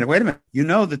a minute. You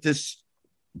know that this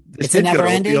it's a never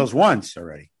ending appeals once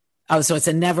already. Oh, so it's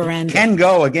a never ending. Can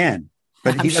go again,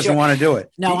 but he doesn't want to do it.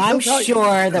 No, I'm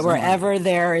sure that wherever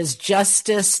there is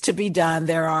justice to be done,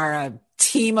 there are a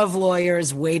team of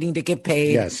lawyers waiting to get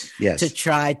paid to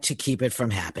try to keep it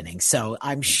from happening. So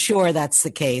I'm sure that's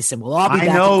the case, and we'll all be back.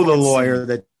 I know the lawyer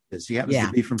that is. He happens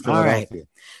to be from Philadelphia. All right.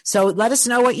 So let us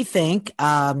know what you think.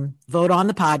 Vote on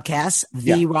the podcast,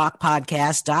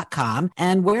 therockpodcast.com.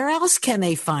 And where else can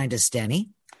they find us, Denny?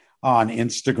 On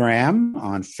Instagram,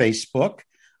 on Facebook,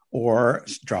 or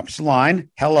drop us a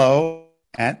line,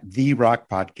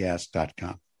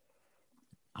 hello@therockpodcast.com.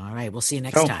 All right. We'll see you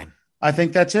next time. I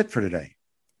think that's it for today.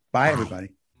 Bye. Everybody.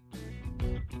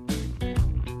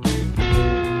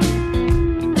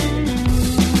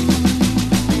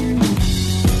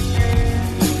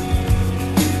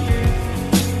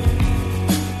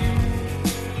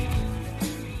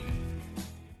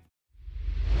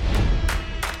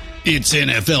 It's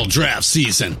NFL draft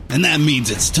season, and that means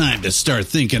it's time to start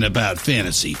thinking about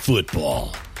fantasy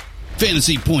football.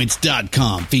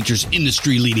 FantasyPoints.com features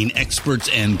industry-leading experts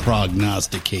and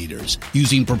prognosticators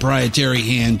using proprietary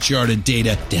hand-charted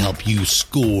data to help you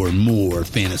score more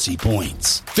fantasy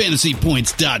points.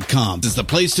 FantasyPoints.com is the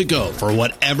place to go for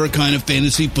whatever kind of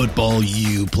fantasy football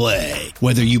you play.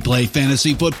 Whether you play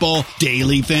fantasy football,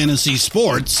 daily fantasy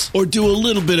sports, or do a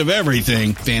little bit of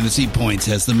everything, Fantasy Points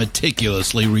has the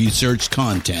meticulously researched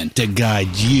content to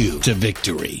guide you to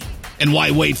victory. And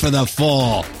why wait for the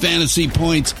fall? Fantasy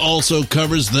Points also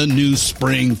covers the new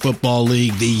spring football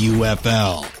league, the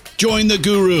UFL. Join the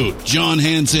guru, John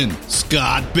Hansen,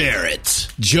 Scott Barrett,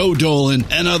 Joe Dolan,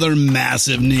 and other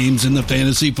massive names in the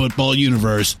fantasy football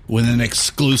universe with an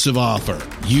exclusive offer.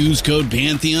 Use code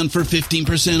Pantheon for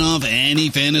 15% off any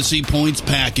Fantasy Points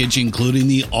package, including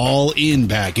the all-in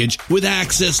package, with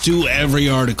access to every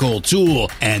article, tool,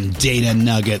 and data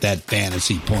nugget that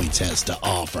Fantasy Points has to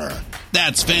offer.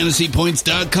 That's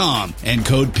FantasyPoints.com and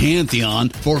code Pantheon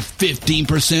for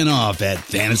 15% off at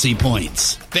Fantasy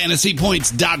Points.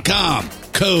 FantasyPoints.com,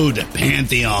 code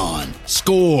Pantheon.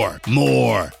 Score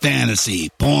more fantasy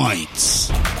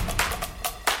points.